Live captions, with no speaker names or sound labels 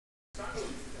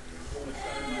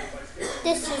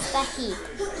This is the heat.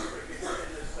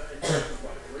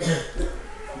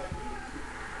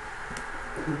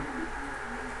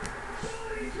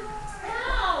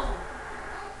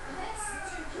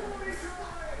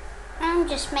 I'm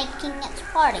just making its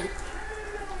body.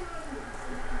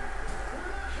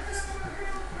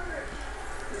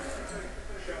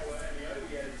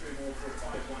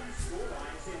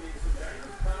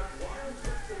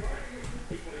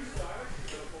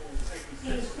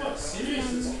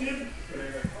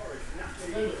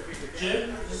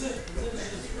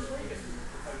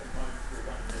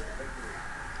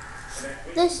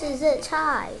 This is its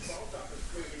eyes.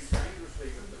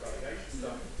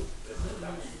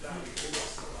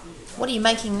 What are you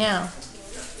making now?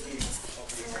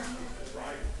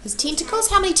 His tentacles?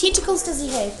 How many tentacles does he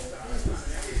have?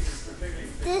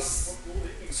 This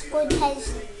squid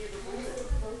has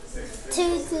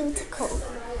 2 tentacles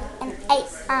and 8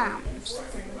 arms.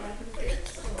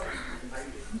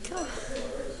 Okay.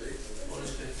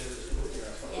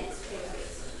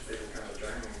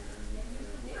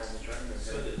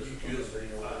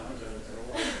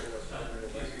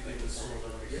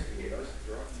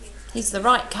 He's the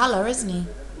right colour, isn't he?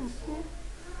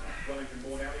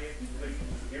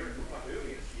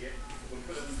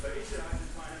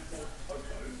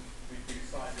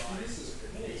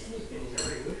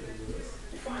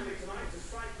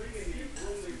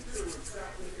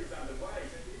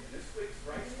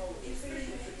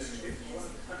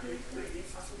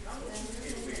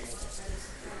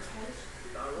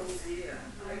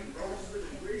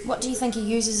 What do you think he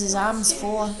uses his arms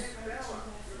for?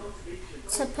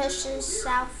 To push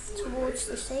himself towards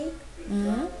the sea.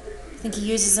 Think he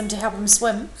uses them to help him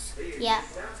swim? Yeah.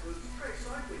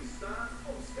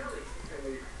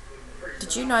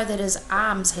 Did you know that his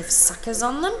arms have suckers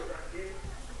on them?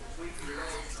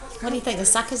 What do you think the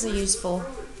suckers are used for?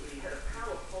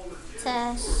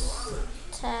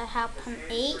 To help him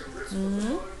eat.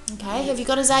 Okay, have you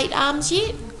got his 8 arms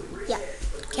yet? Yeah.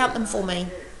 Count them for me.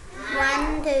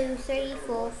 1, 2, 3,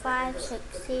 4, 5,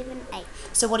 6, 7, 8.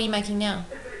 So what are you making now?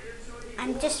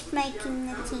 I'm just making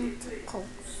the tentacles.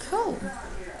 Cool.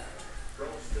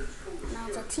 Now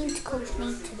the tentacles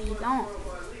need to be long.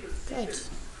 Good.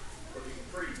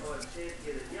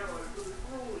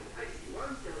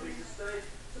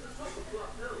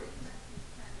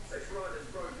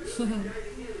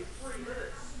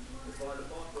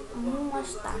 I'm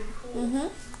almost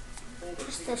done.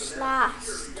 Just this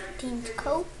last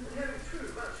tentacle.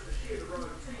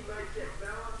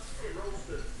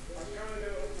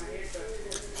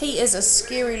 He is a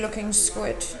scary looking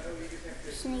squid.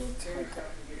 Just need to take a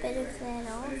bit of that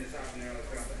off.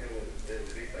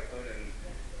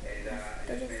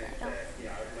 Bit of that off.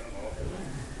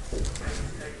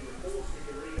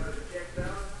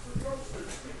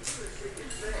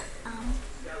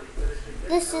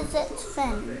 This is its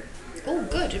fin. Oh,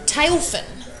 good. A tail fin.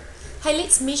 Hey,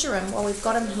 let's measure him while we've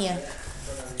got him here.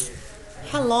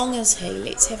 How long is he?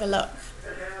 Let's have a look.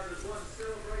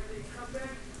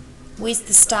 Where's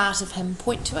the start of him?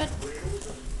 Point to it.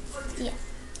 Yeah.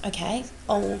 Okay.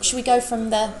 Oh, should we go from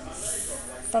the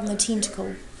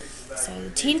tentacle? So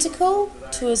the tentacle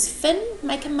to his fin.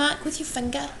 Make a mark with your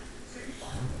finger.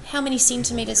 How many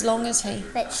centimetres long is he?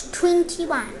 That's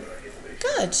 21.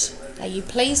 Good. Are you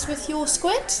pleased with your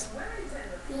squid?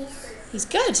 Yes. He's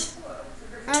good.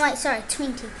 Oh wait, sorry,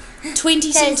 20.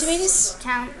 20 centimetres?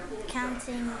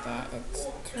 Counting that, it's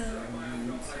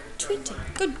 20. 20.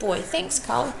 Good boy. Thanks,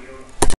 Cole.